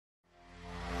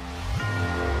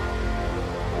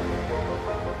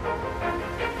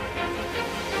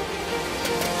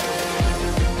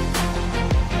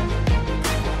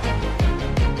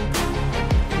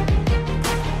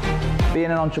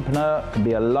being an entrepreneur can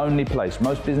be a lonely place.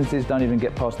 Most businesses don't even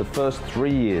get past the first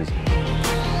 3 years.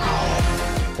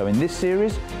 So in this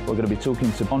series, we're going to be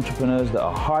talking to entrepreneurs that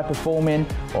are high-performing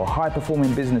or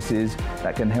high-performing businesses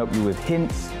that can help you with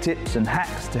hints, tips and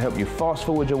hacks to help you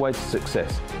fast-forward your way to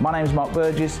success. My name is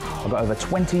Burgess. I've got over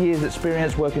 20 years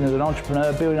experience working as an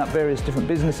entrepreneur, building up various different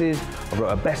businesses. I've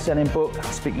wrote a best-selling book.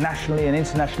 I speak nationally and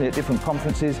internationally at different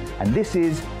conferences, and this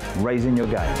is Raising Your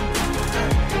Game.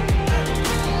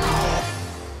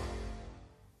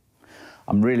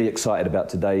 I'm really excited about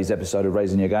today's episode of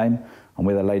Raising Your Game. I'm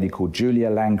with a lady called Julia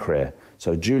Langkraehr.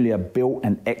 So Julia built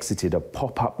and exited a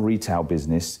pop-up retail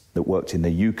business that worked in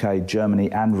the UK,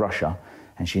 Germany and Russia,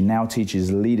 and she now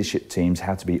teaches leadership teams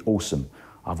how to be awesome.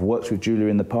 I've worked with Julia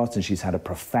in the past and she's had a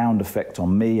profound effect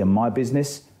on me and my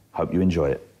business. Hope you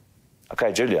enjoy it.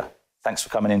 Okay, Julia, thanks for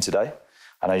coming in today.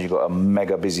 I know you've got a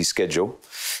mega busy schedule.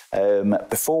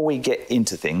 Before we get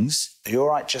into things, are you all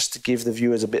right just to give the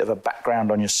viewers a bit of a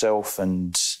background on yourself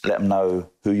and let them know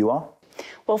who you are?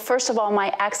 Well, first of all, my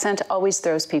accent always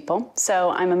throws people. So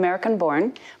I'm American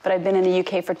born, but I've been in the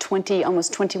UK for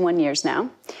almost 21 years now.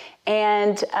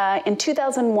 And in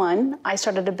 2001, I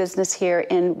started a business here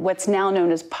in what's now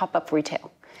known as pop-up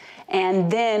retail.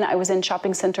 And then I was in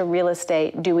shopping center real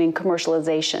estate doing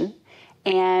commercialization.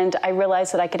 And I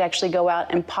realized that I could actually go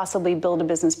out and possibly build a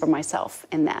business for myself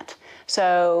in that.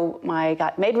 So I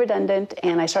got made redundant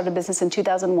and I started a business in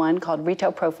 2001 called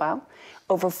Retail Profile.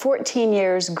 Over 14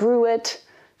 years, grew it,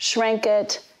 shrank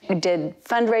it, did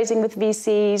fundraising with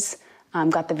VCs,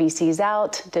 got the VCs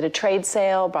out, did a trade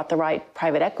sale, brought the right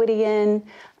private equity in,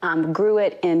 grew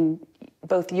it in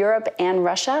both Europe and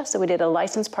Russia. So we did a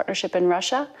license partnership in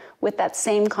Russia with that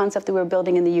same concept that we were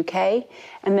building in the UK.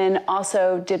 And then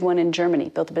also did one in Germany,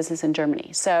 built a business in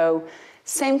Germany. So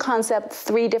same concept,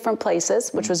 3 different places,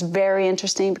 which was very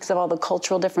interesting because of all the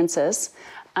cultural differences.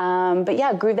 But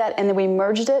yeah, grew that. And then we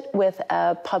merged it with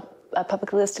a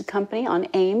publicly listed company on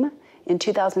AIM in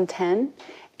 2010.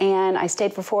 And I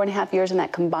stayed for 4.5 years in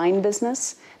that combined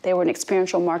business. They were an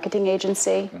experiential marketing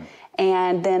agency.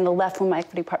 And then left when my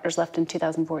equity partners left in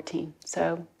 2014.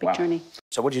 So big journey.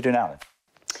 So what do you do now then?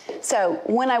 So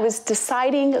when I was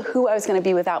deciding who I was going to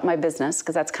be without my business,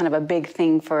 because that's kind of a big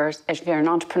thing if you're an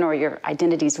entrepreneur, your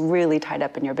identity is really tied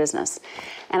up in your business.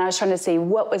 And I was trying to see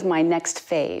what was my next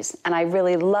phase. And I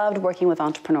really loved working with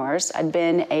entrepreneurs. I'd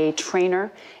been a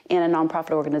trainer in a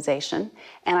nonprofit organization.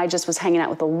 And I just was hanging out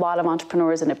with a lot of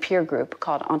entrepreneurs in a peer group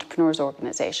called Entrepreneurs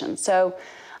Organization. So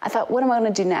I thought, what am I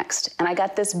going to do next? And I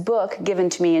got this book given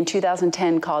to me in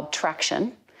 2010 called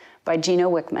Traction by Gino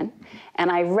Wickman.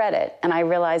 And I read it, and I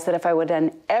realized that if I would have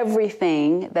done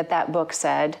everything that that book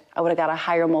said, I would have got a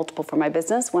higher multiple for my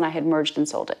business when I had merged and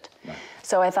sold it. Right.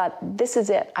 So I thought, this is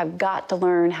it. I've got to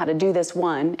learn how to do this,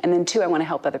 1, and then 2, I want to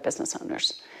help other business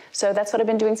owners. So that's what I've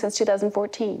been doing since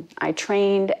 2014. I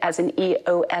trained as an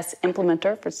EOS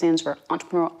implementer, which stands for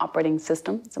Entrepreneurial Operating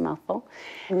System. It's a mouthful.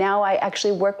 Now I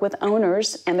actually work with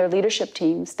owners and their leadership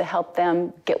teams to help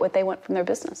them get what they want from their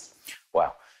business.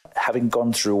 Wow. Having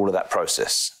gone through all of that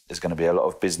process, there's going to be a lot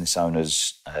of business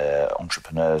owners,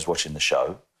 entrepreneurs watching the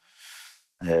show.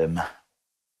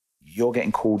 You're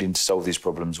getting called in to solve these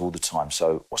problems all the time.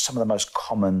 So what's some of the most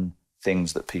common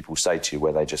things that people say to you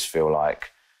where they just feel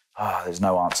like, there's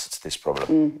no answer to this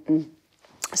problem?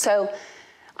 So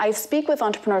I speak with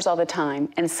entrepreneurs all the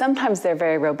time, and sometimes they're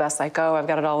very robust, like, I've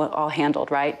got it all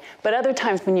handled, right? But other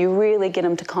times when you really get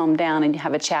them to calm down and you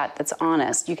have a chat that's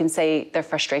honest, you can say their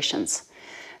frustrations.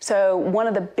 So one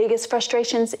of the biggest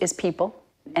frustrations is people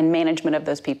and management of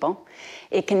those people.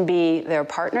 It can be their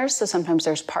partners, so sometimes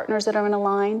there's partners that are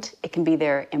unaligned. It can be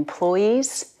their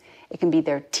employees. It can be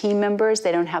their team members.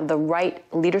 They don't have the right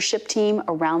leadership team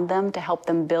around them to help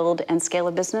them build and scale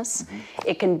a business.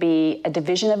 It can be a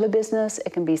division of a business.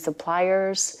 It can be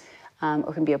suppliers, or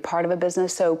it can be a part of a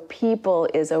business. So people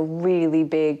is a really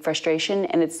big frustration,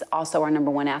 and it's also our number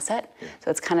 1 asset.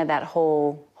 So it's kind of that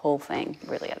whole thing.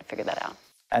 Really got to figure that out.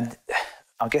 And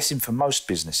I'm guessing for most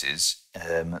businesses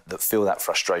that feel that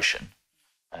frustration,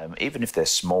 even if they're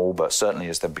small, but certainly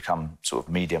as they become sort of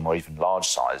medium or even large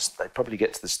size, they probably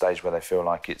get to the stage where they feel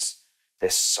like they're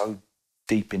so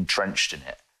deep entrenched in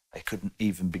it, they couldn't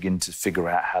even begin to figure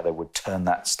out how they would turn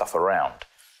that stuff around.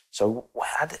 So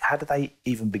how do they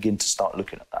even begin to start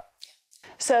looking at that?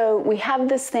 So we have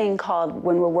this thing called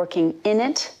when we're working in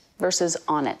it versus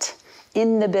on it.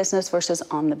 In the business versus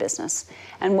on the business.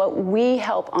 And what we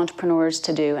help entrepreneurs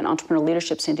to do and entrepreneurial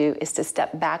leaderships to do is to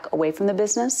step back away from the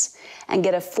business and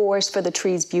get a forest for the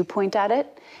trees viewpoint at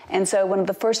it. And so one of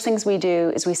the first things we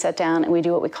do is we sit down and we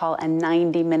do what we call a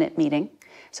 90-minute meeting.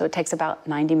 So it takes about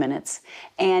 90 minutes.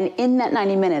 And in that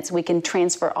 90 minutes, we can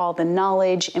transfer all the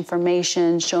knowledge,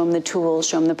 information, show them the tools,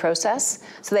 show them the process,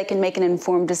 so they can make an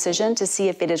informed decision to see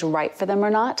if it is right for them or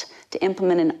not to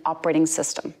implement an operating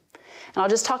system. And I'll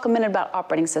just talk a minute about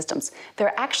operating systems.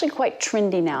 They're actually quite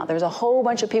trendy now. There's a whole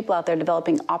bunch of people out there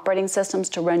developing operating systems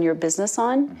to run your business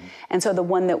on. Mm-hmm. And so the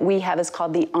one that we have is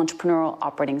called the Entrepreneurial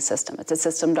Operating System. It's a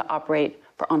system to operate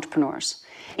for entrepreneurs.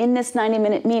 In this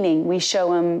 90-minute meeting, we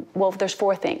show them, well, there's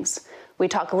 4 things. We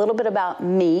talk a little bit about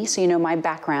me, so you know my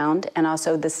background, and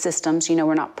also the systems, you know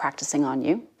we're not practicing on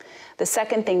you. The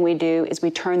second thing we do is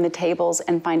we turn the tables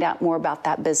and find out more about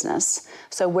that business.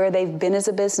 So where they've been as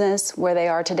a business, where they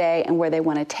are today, and where they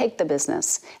want to take the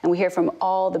business. And we hear from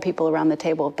all the people around the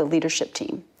table of the leadership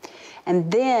team.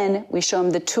 And then we show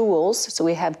them the tools. So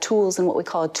we have tools in what we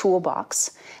call a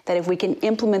toolbox, that if we can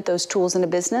implement those tools in a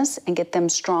business and get them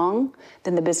strong,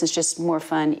 then the business is just more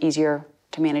fun, easier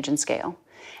to manage and scale.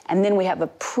 And then we have a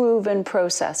proven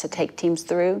process to take teams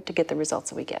through to get the results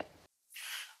that we get.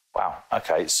 Wow.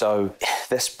 Okay. So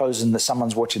they're supposing that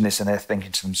someone's watching this and they're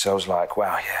thinking to themselves like,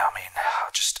 wow, yeah, I mean,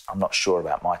 I'm not sure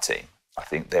about my team. I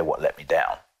think they're what let me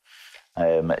down.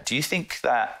 Do you think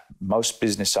that most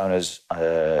business owners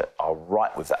are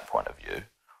right with that point of view?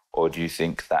 Or do you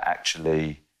think that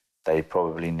actually they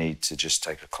probably need to just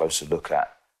take a closer look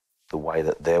at the way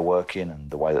that they're working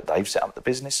and the way that they've set up the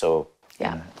business? Or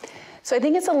yeah. So I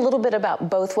think it's a little bit about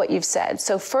both what you've said.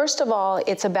 So first of all,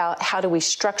 it's about how do we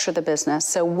structure the business.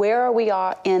 So where are we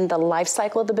in the life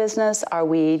cycle of the business? Are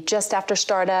we just after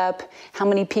startup? How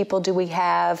many people do we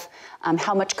have?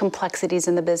 How much complexity is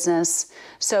in the business?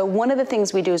 So one of the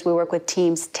things we do is we work with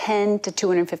teams 10 to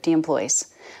 250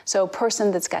 employees. So a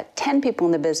person that's got 10 people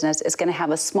in the business is going to have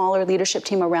a smaller leadership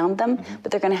team around them,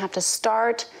 but they're going to have to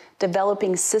start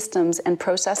developing systems and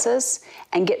processes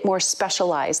and get more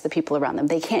specialized, the people around them.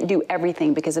 They can't do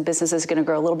everything because the business is going to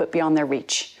grow a little bit beyond their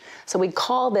reach. So we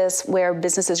call this where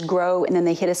businesses grow and then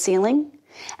they hit a ceiling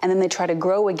and then they try to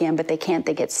grow again, but they can't,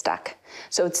 they get stuck.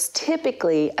 So it's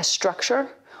typically a structure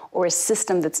or a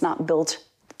system that's not built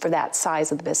for that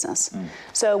size of the business.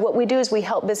 So what we do is we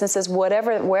help businesses,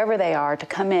 wherever they are, to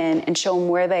come in and show them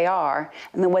where they are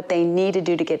and then what they need to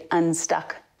do to get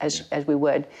unstuck, as we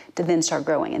would, to then start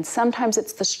growing. And sometimes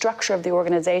it's the structure of the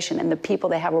organization and the people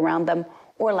they have around them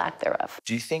or lack thereof.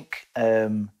 Do you think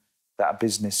that a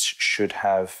business should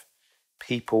have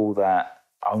people that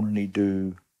only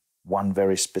do one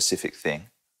very specific thing?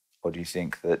 Or do you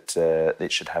think that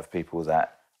it should have people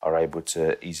that are able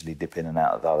to easily dip in and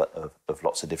out of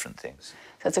lots of different things?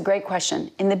 That's a great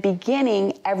question. In the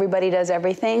beginning, everybody does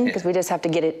everything because we just have to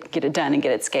get it done and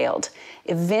get it scaled.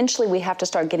 Eventually, we have to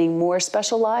start getting more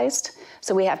specialized.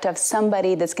 So we have to have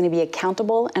somebody that's going to be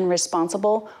accountable and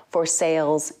responsible for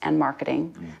sales and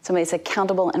marketing. Somebody that's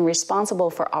accountable and responsible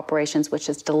for operations, which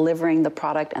is delivering the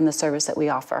product and the service that we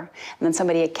offer. And then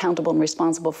somebody accountable and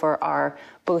responsible for our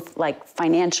both like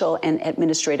financial and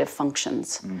administrative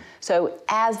functions. So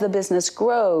as the business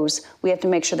grows, we have to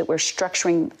make sure that we're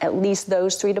structuring at least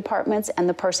those 3 departments and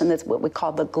the person that's what we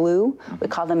call the glue, we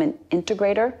call them an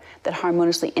integrator that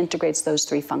harmoniously integrates those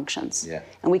 3 functions.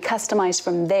 And we customize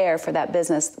from there for that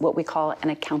business what we call an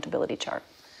accountability chart.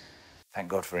 Thank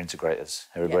God for integrators.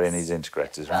 Everybody needs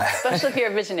integrators, right? Especially if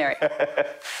you're a visionary.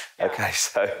 Okay,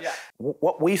 so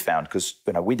what we found, because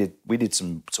we did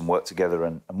some work together,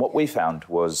 and what we found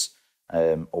was,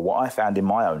 or what I found in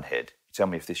my own head. Tell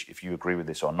me if you agree with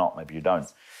this or not. Maybe you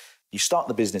don't. You start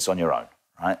the business on your own,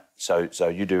 right? So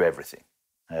you do everything.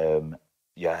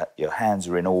 Your hands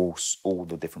are in all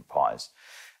the different pies,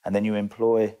 and then you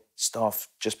employ staff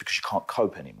just because you can't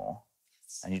cope anymore.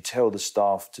 And you tell the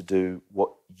staff to do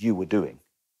what you were doing.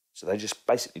 So they just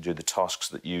basically do the tasks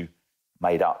that you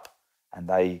made up, and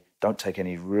they don't take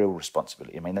any real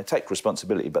responsibility. I mean, they take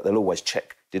responsibility, but they'll always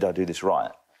check, did I do this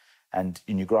right? And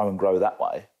you grow and grow that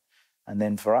way. And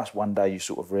then for us, one day you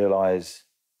sort of realise,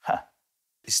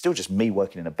 it's still just me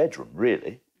working in a bedroom,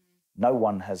 really. No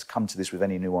one has come to this with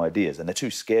any new ideas, and they're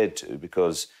too scared to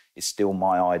because it's still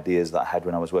my ideas that I had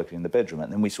when I was working in the bedroom.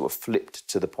 And then we sort of flipped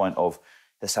to the point of,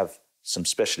 let's have some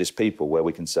specialist people where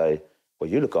we can say, well,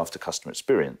 you look after customer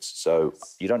experience, so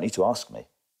you don't need to ask me.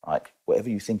 Like, whatever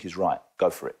you think is right, go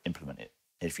for it, implement it.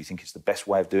 And if you think it's the best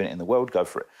way of doing it in the world, go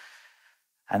for it.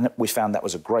 And we found that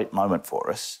was a great moment for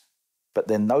us. But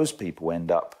then those people end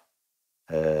up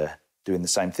doing the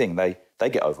same thing. They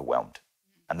get overwhelmed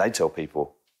and they tell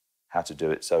people how to do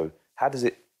it. So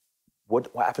what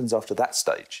happens after that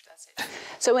stage? That's it.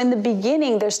 So in the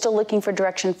beginning, they're still looking for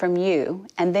direction from you,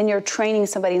 and then you're training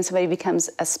somebody and somebody becomes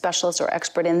a specialist or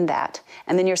expert in that.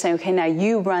 And then you're saying, okay, now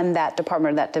you run that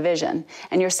department or that division.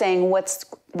 And you're saying, what's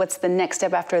what's the next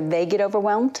step after they get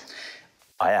overwhelmed?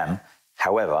 I am.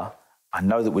 However, I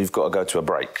know that we've got to go to a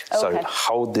break. Okay. So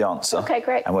hold the answer. Okay,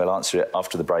 great. And we'll answer it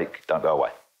after the break. Don't go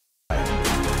away.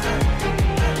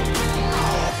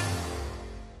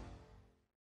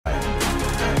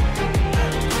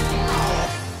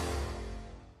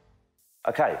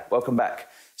 Okay, welcome back.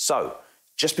 So,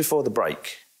 just before the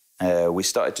break, we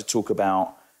started to talk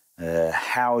about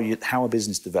how a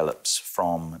business develops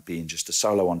from being just a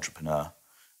solo entrepreneur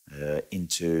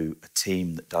into a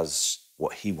team that does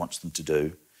what he wants them to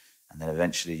do. And then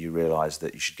eventually you realise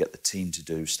that you should get the team to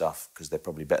do stuff because they're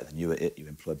probably better than you at it. You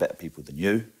employ better people than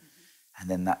you. And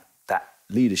then that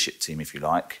leadership team, if you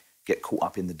like, get caught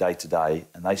up in the day-to-day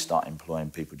and they start employing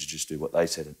people to just do what they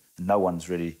said. And no one's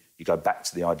really... You go back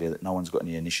to the idea that no one's got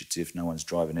any initiative, no one's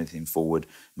driving anything forward.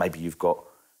 Maybe you've got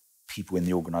people in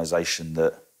the organisation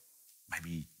that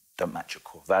maybe don't match your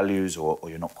core values or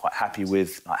you're not quite happy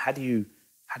with. Like, how do you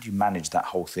manage that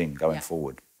whole thing going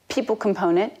forward? People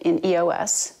component in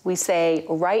EOS, we say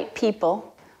right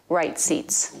people, right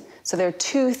seats. So there are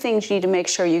two things you need to make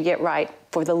sure you get right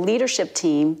for the leadership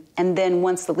team, and then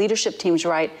once the leadership team's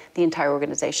right, the entire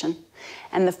organization.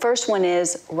 And the first one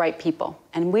is right people.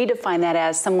 And we define that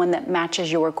as someone that matches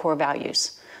your core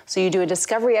values. So you do a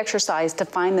discovery exercise to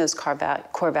find those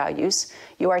core values,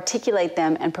 you articulate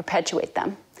them and perpetuate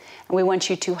them. And we want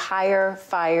you to hire,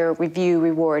 fire, review,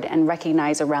 reward, and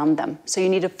recognize around them. So you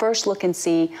need to first look and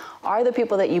see, are the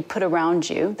people that you put around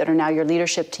you, that are now your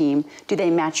leadership team, do they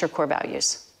match your core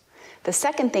values? The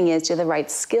second thing is, do you have the right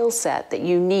skill set that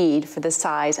you need for the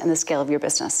size and the scale of your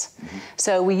business? Mm-hmm.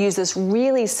 So we use this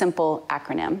really simple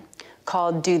acronym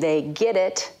called do they get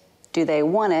it, do they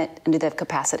want it, and do they have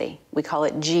capacity? We call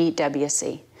it GWC.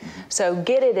 Mm-hmm. So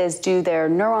get it is, do their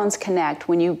neurons connect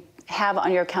when you have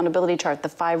on your accountability chart the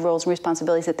 5 roles and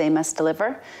responsibilities that they must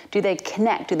deliver? Do they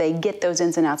connect? Do they get those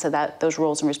ins and outs of those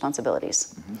roles and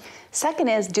responsibilities? Mm-hmm. Second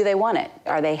is, do they want it?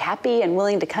 Are they happy and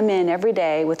willing to come in every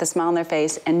day with a smile on their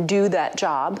face and do that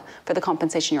job for the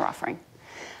compensation you're offering?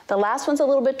 The last one's a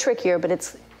little bit trickier, but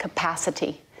it's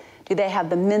capacity. Do they have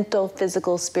the mental,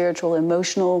 physical, spiritual,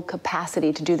 emotional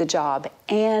capacity to do the job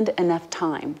and enough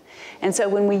time? And so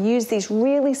when we use these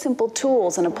really simple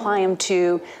tools and apply them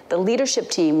to the leadership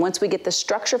team, once we get the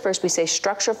structure first, we say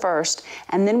structure first,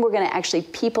 and then we're going to actually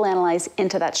people analyze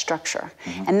into that structure.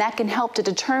 Mm-hmm. And that can help to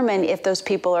determine if those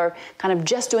people are kind of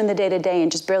just doing the day-to-day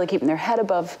and just barely keeping their head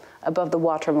above the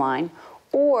waterline,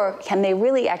 or can they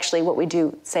really actually, what we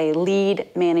do, say lead,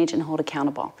 manage, and hold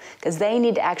accountable? Because they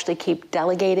need to actually keep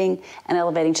delegating and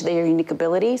elevating to their unique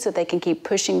ability so they can keep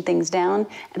pushing things down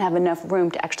and have enough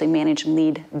room to actually manage and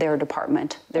lead their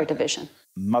department, their division.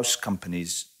 Most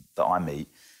companies that I meet,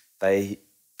 they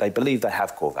believe they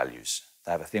have core values.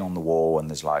 They have a thing on the wall and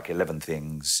there's like 11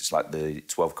 things. It's like the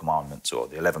 12 commandments or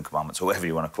the 11 commandments or whatever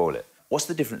you want to call it. What's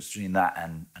the difference between that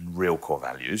and real core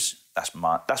values? That's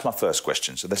my first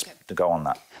question. So let's go on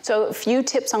that. So a few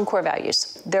tips on core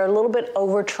values. They're a little bit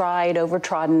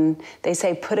overtrodden. They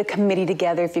say put a committee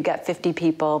together if you've got 50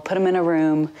 people, put them in a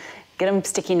room, get them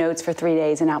sticky notes for 3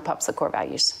 days, and out pops the core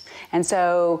values. And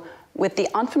so with the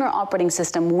Entrepreneur Operating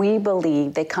System, we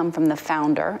believe they come from the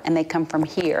founder and they come from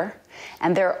here.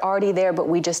 And they're already there, but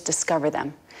we just discover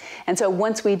them. And so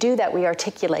once we do that, we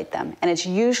articulate them. And it's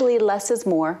usually less is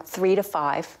more, 3 to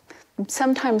 5,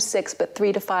 sometimes 6, but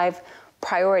 3 to 5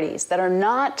 priorities that are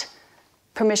not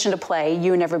permission to play,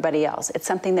 you and everybody else. It's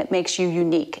something that makes you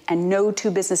unique, and no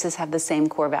two businesses have the same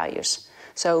core values.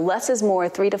 So less is more,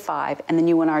 3 to 5, and then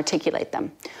you want to articulate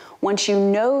them. Once you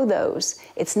know those,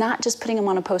 it's not just putting them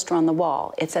on a poster on the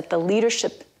wall. It's that the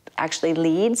leadership actually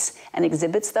leads and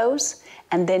exhibits those,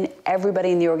 and then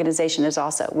everybody in the organization is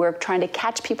also. We're trying to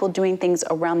catch people doing things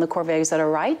around the core values that are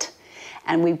right,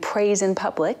 and we praise in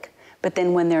public, but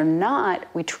then when they're not,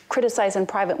 we criticize in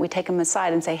private, we take them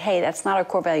aside and say, hey, that's not our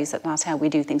core values, that's not how we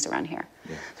do things around here.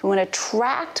 Yeah. So we want to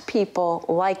attract people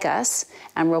like us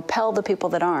and repel the people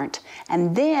that aren't.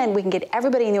 And then we can get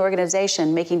everybody in the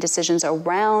organization making decisions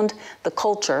around the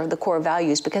culture, the core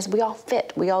values, because we all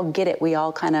fit, we all get it, we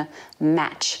all kind of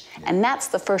match. Yeah. And that's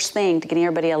the first thing to getting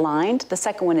everybody aligned. The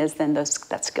second one is then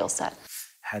that skill set.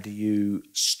 How do you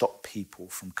stop people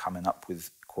from coming up with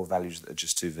core values that are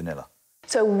just too vanilla?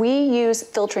 So we use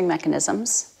filtering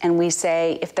mechanisms, and we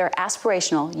say if they're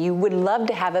aspirational, you would love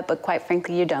to have it, but quite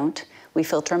frankly, you don't, we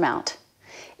filter them out.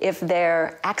 If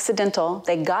they're accidental,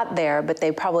 they got there, but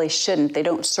they probably shouldn't, they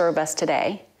don't serve us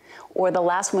today. Or the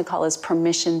last one we call is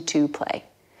permission to play.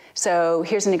 So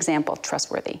here's an example,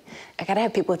 trustworthy. I gotta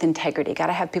have people with integrity,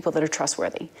 gotta have people that are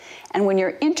trustworthy. And when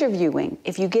you're interviewing,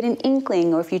 if you get an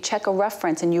inkling or if you check a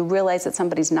reference and you realize that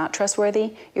somebody's not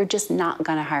trustworthy, you're just not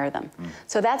gonna hire them.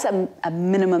 So that's a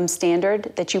minimum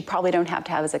standard that you probably don't have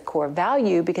to have as a core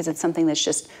value because it's something that's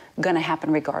just gonna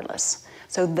happen regardless.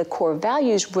 So the core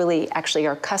values really actually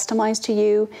are customized to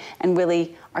you and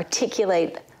really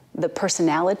articulate the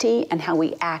personality and how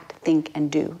we act, think,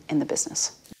 and do in the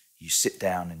business. You sit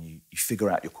down and you figure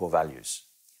out your core values.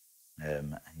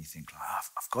 And you think, oh,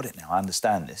 I've got it now, I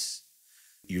understand this.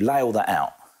 You lay all that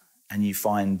out and you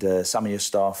find some of your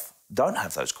staff don't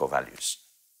have those core values.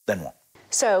 Then what?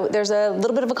 So there's a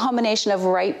little bit of a combination of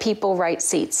right people, right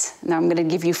seats. Now I'm going to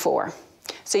give you 4.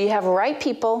 So you have right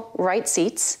people, right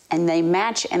seats, and they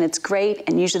match and it's great,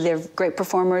 and usually they're great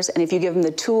performers, and if you give them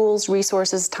the tools,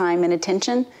 resources, time, and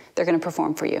attention, they're going to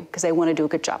perform for you because they want to do a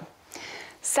good job.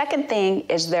 Second thing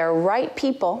is they're right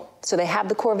people, so they have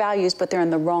the core values, but they're in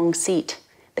the wrong seat.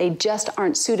 They just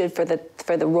aren't suited for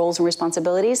the roles and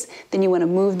responsibilities. Then you want to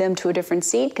move them to a different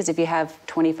seat, because if you have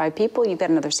 25 people, you've got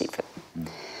another seat for them.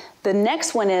 The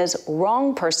next one is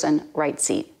wrong person, right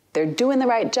seat. They're doing the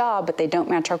right job, but they don't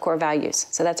match our core values.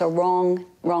 So that's a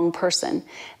wrong person.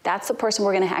 That's the person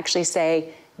we're going to actually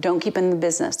say, don't keep in the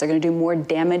business. They're going to do more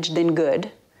damage than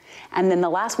good. And then the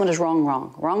last one is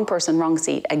wrong person, wrong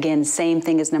seat. Again, same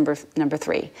thing as number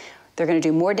 3. They're going to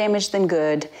do more damage than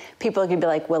good. People are going to be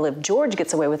like, well, if George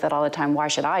gets away with it all the time, why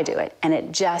should I do it? And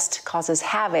it just causes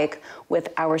havoc with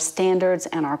our standards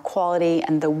and our quality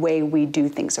and the way we do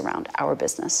things around our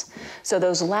business. So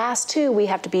those last 2, we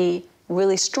have to be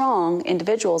really strong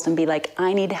individuals and be like,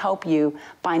 I need to help you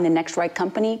find the next right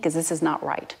company because this is not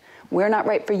right. We're not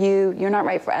right for you, you're not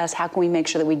right for us. How can we make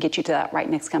sure that we get you to that right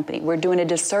next company? We're doing a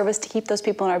disservice to keep those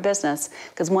people in our business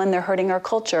because 1, they're hurting our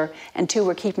culture, and 2,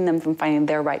 we're keeping them from finding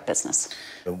their right business.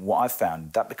 What I've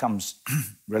found, that becomes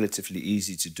relatively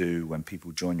easy to do when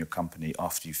people join your company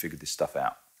after you figure this stuff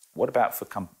out. What about for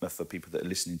people that are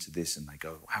listening to this and they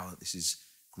go, wow, this is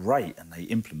great, and they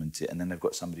implement it, and then they've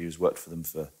got somebody who's worked for them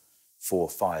for 4,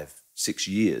 5, 6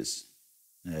 years,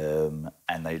 and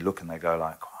they look and they go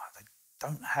like,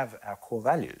 don't have our core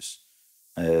values.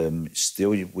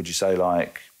 Still, would you say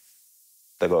like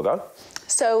they got to go?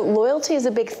 So loyalty is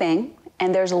a big thing,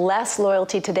 and there's less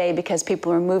loyalty today because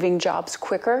people are moving jobs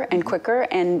quicker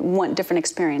and want different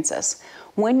experiences.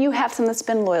 When you have someone that's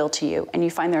been loyal to you and you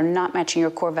find they're not matching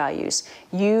your core values,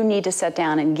 you need to sit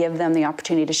down and give them the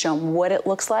opportunity to show them what it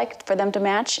looks like for them to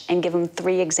match and give them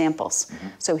 3 examples.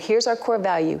 So here's our core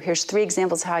value. Here's 3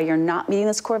 examples how you're not meeting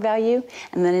this core value.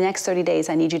 And then the next 30 days,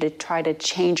 I need you to try to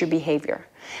change your behavior.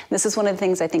 This is one of the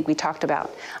things I think we talked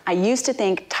about. I used to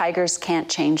think tigers can't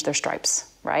change their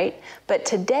stripes, right? But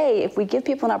today, if we give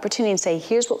people an opportunity and say,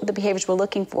 here's what the behaviors we're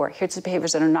looking for, here's the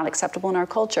behaviors that are not acceptable in our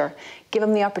culture, give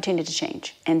them the opportunity to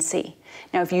change and see.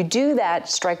 Now, if you do that,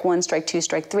 strike 1, strike 2,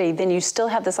 strike 3, then you still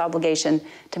have this obligation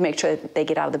to make sure that they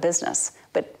get out of the business.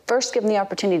 But first, give them the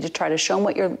opportunity to try to show them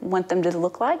what you want them to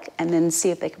look like, and then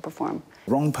see if they can perform.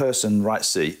 Wrong person, right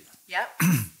seat. Yep.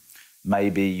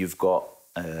 Maybe you've got,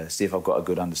 see if I've got a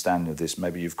good understanding of this,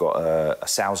 maybe you've got a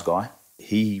sales guy.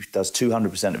 He does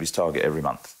 200% of his target every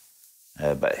month,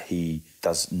 but he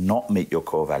does not meet your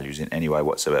core values in any way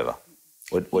whatsoever.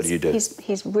 What do you do?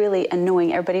 He's really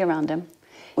annoying everybody around him.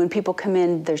 When people come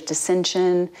in, there's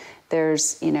dissension.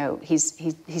 There's,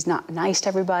 he's not nice to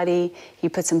everybody. He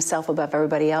puts himself above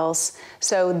everybody else.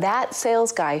 So that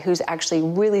sales guy who's actually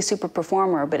really super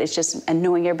performer, but it's just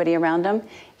annoying everybody around him,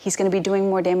 he's going to be doing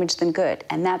more damage than good.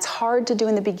 And that's hard to do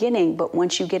in the beginning, but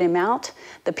once you get him out,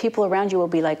 the people around you will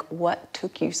be like, what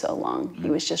took you so long? He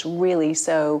was just really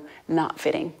so not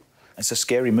fitting. It's a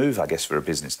scary move, I guess, for a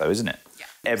business, though, isn't it? Yeah.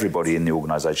 Everybody in the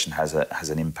organisation has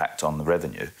an impact on the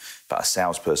revenue, but a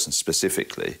salesperson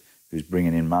specifically who's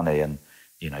bringing in money, and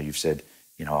you've said,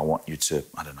 I want you to,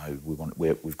 I don't know,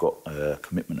 we've got a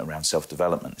commitment around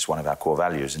self-development. It's one of our core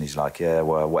values, and he's like, yeah,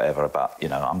 well, whatever, but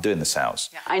I'm doing the sales.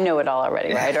 Yeah, I know it all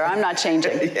already, right? Or I'm not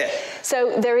changing. Yeah.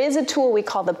 So there is a tool we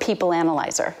call the People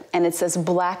Analyzer, and it's this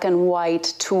black and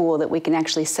white tool that we can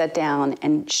actually sit down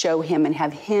and show him and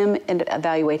have him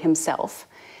evaluate himself,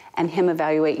 and him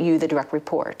evaluate you, the direct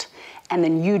report. And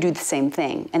then you do the same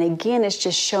thing. And again, it's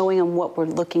just showing them what we're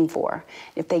looking for.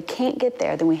 If they can't get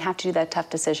there, then we have to do that tough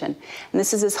decision. And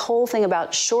this is this whole thing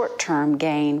about short-term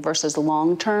gain versus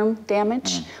long-term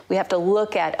damage. We have to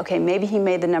look at, okay, maybe he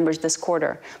made the numbers this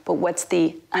quarter, but what's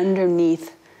the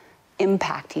underneath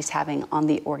impact he's having on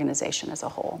the organization as a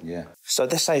whole? Yeah. So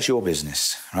let's say it's your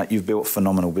business, right? You've built a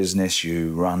phenomenal business.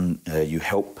 You run, you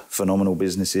help phenomenal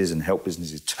businesses and help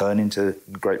businesses turn into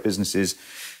great businesses.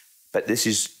 But this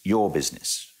is your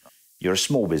business. you're a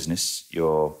small business,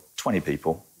 you're 20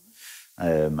 people,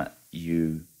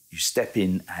 you step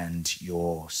in and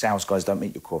your sales guys don't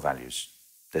meet your core values.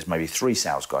 There's maybe 3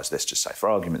 sales guys, let's just say, for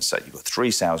argument's sake, you've got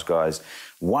 3 sales guys,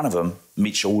 one of them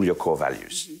meets all your core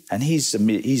values, and he's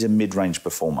a mid-range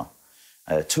performer.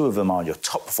 2 of them are your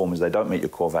top performers, they don't meet your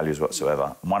core values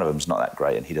whatsoever, and one of them's not that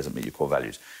great and he doesn't meet your core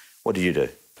values. What do?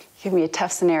 Give me a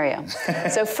tough scenario.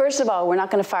 So first of all, we're not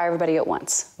going to fire everybody at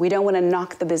once. We don't want to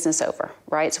knock the business over,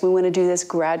 right? So we want to do this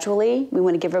gradually. We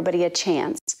want to give everybody a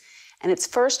chance. And it's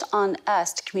first on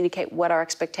us to communicate what our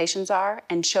expectations are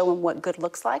and show them what good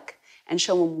looks like and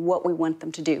show them what we want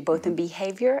them to do, both in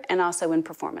behavior and also in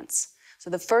performance. So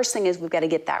the first thing is we've got to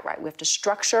get that right. We have to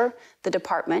structure the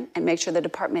department and make sure the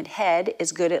department head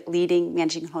is good at leading,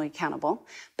 managing, and holding accountable,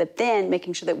 but then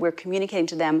making sure that we're communicating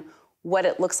to them what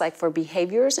it looks like for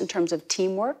behaviors in terms of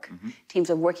teamwork, teams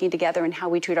of working together and how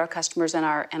we treat our customers and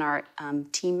our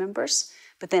team members,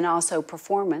 but then also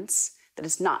performance, that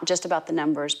it's not just about the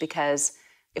numbers, because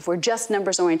if we're just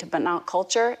numbers oriented but not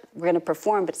culture, we're going to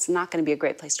perform, but it's not going to be a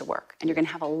great place to work, and you're going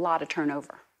to have a lot of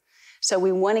turnover. So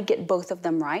we want to get both of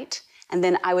them right, and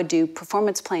then I would do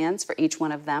performance plans for each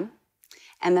one of them,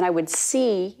 and then I would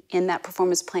see in that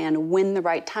performance plan when the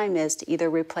right time is to either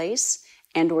replace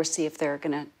and or see if they're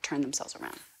going to turn themselves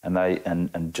around.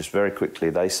 And and just very quickly,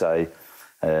 they say,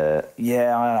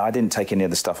 I didn't take any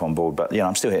of the stuff on board, but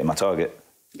I'm still hitting my target.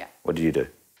 Yeah. What do you do?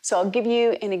 So I'll give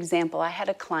you an example. I had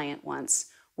a client once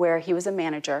where he was a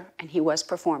manager and he was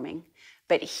performing,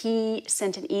 but he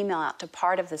sent an email out to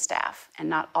part of the staff and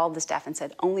not all the staff and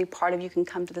said, only part of you can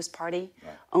come to this party,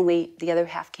 only the other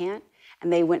half can't.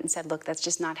 And they went and said, look, that's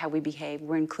just not how we behave.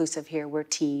 We're inclusive here, we're a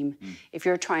team. If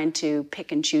you're trying to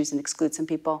pick and choose and exclude some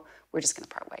people, we're just gonna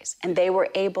part ways. And they were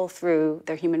able, through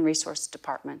their human resource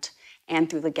department and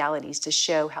through legalities, to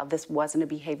show how this wasn't a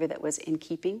behavior that was in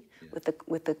keeping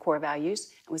with the core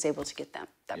values, and was able to get that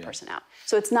person out.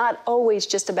 So it's not always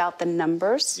just about the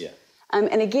numbers.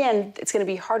 And again, it's gonna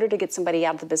be harder to get somebody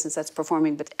out of the business that's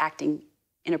performing but acting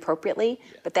inappropriately,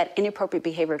 but that inappropriate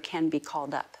behavior can be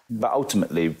called up. But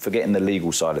ultimately, forgetting the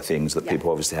legal side of things that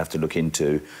people obviously have to look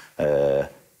into,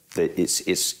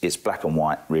 it's black and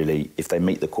white, really. If they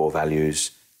meet the core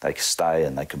values, they can stay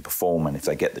and they can perform, and if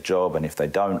they get the job, and if they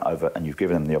don't, and you've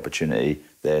given them the opportunity,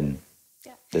 then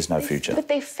there's no future. But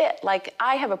they fit. Like,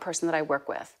 I have a person that I work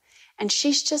with, and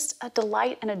she's just a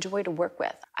delight and a joy to work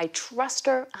with. I trust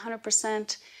her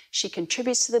 100%. She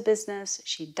contributes to the business.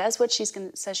 She does what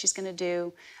says she's going to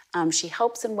do. She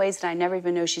helps in ways that I never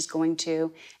even know she's going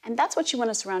to. And that's what you want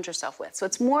to surround yourself with. So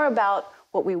it's more about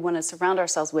what we want to surround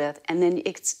ourselves with. And then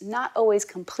it's not always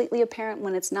completely apparent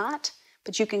when it's not,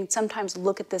 but you can sometimes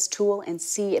look at this tool and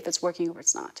see if it's working or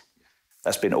it's not.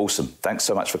 That's been awesome. Thanks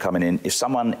so much for coming in. If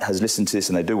someone has listened to this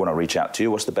and they do want to reach out to you,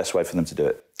 what's the best way for them to do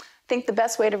it? I think the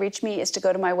best way to reach me is to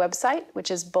go to my website, which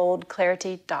is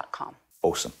boldclarity.com.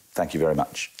 Awesome. Thank you very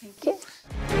much. Thank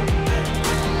you.